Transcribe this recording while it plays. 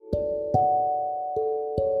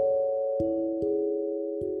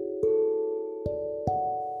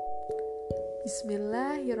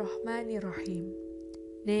Bismillahirrahmanirrahim.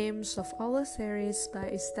 Names of Allah series by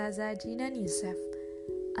Ustazah Jinan Youssef.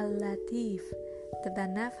 Al-Latif, the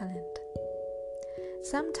Benevolent.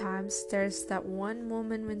 Sometimes there's that one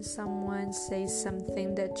moment when someone says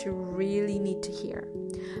something that you really need to hear.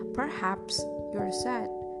 Perhaps you're sad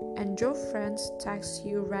and your friends text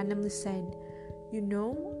you randomly saying,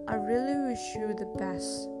 I really wish you the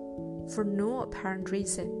best, for no apparent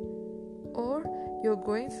reason. Or you're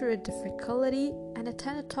going through a difficulty and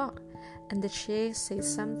attend a talk, and the sheikh says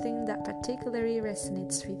something that particularly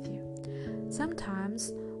resonates with you.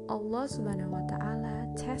 Sometimes Allah subhanahu wa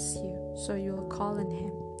ta'ala tests you, so you'll call on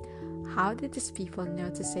Him. How did these people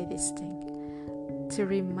know to say this thing? To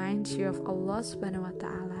remind you of Allah subhanahu wa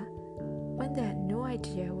ta'ala when they had no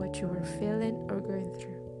idea what you were feeling or going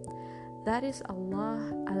through. That is Allah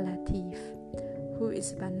Al-Latif, who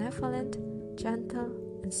is benevolent, gentle,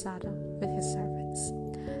 and subtle with His servants.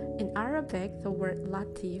 In Arabic, the word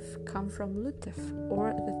Latif comes from Lutf,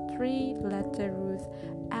 or the three-letter root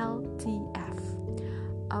LTF.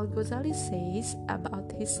 Al-Ghazali says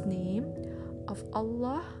about His name of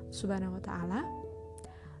Allah subhanahu wa ta'ala,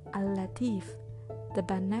 Al-Latif, the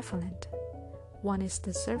benevolent. One is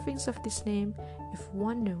deserving of this name if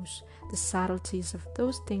one knows the subtleties of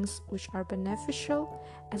those things which are beneficial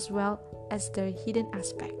as well as their hidden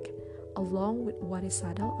aspect, along with what is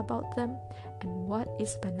subtle about them and what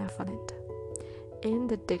is benevolent. In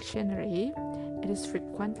the dictionary, it is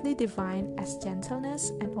frequently defined as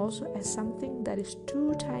gentleness and also as something that is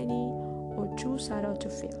too tiny or too subtle to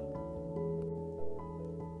feel.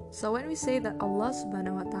 So when we say that Allah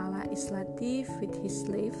subhanahu wa ta'ala is Latif with His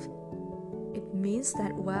slave, it means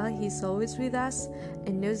that while He is always with us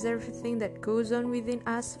and knows everything that goes on within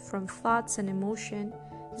us from thoughts and emotion,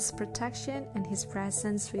 His protection and His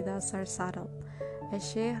presence with us are subtle. As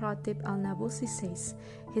Sheikh Ratib Al-Nabusi says,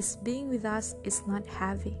 His being with us is not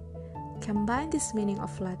heavy. Combine this meaning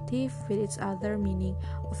of Latif with its other meaning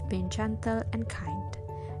of being gentle and kind,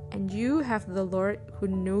 and you have the Lord who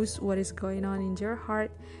knows what is going on in your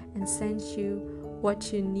heart and sends you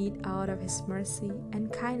what you need out of His mercy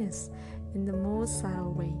and kindness in the most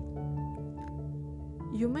subtle way.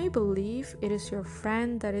 You may believe it is your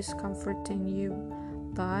friend that is comforting you,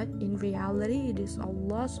 but in reality it is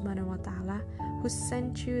Allah subhanahu wa ta'ala who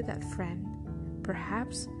sent you that friend.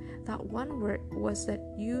 Perhaps that one word was that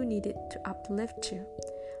you needed to uplift you.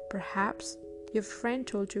 Perhaps your friend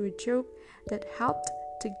told you a joke that helped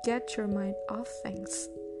to get your mind off things.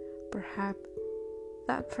 Perhaps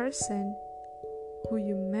that person who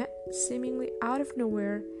you met seemingly out of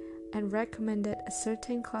nowhere and recommended a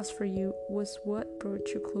certain class for you was what brought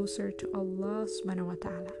you closer to Allah subhanahu wa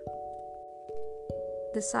ta'ala.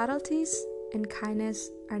 The subtleties and kindness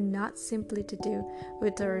are not simply to do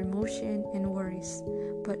with our emotion and worries,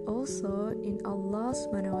 but also in Allah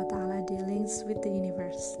subhanahu wa ta'ala dealings with the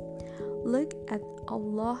universe. Look at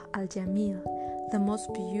Allah Al-Jamil, the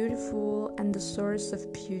most beautiful and the source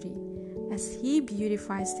of beauty, as He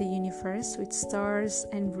beautifies the universe with stars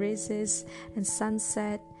and breezes and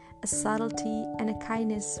sunset, a subtlety and a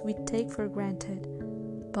kindness we take for granted,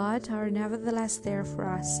 but are nevertheless there for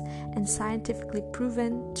us and scientifically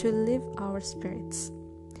proven to lift our spirits.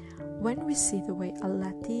 When we see the way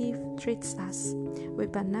Al-Latif treats us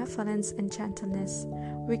with benevolence and gentleness,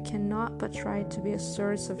 we cannot but try to be a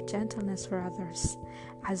source of gentleness for others,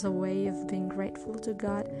 as a way of being grateful to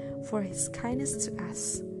God for His kindness to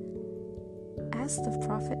us. As the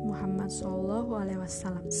Prophet Muhammad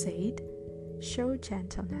ﷺ said, show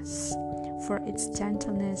gentleness, for its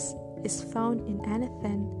gentleness is found in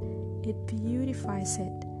anything, it beautifies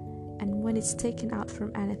it, and when it's taken out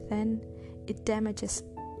from anything, it damages it.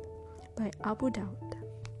 By Abu Dawud.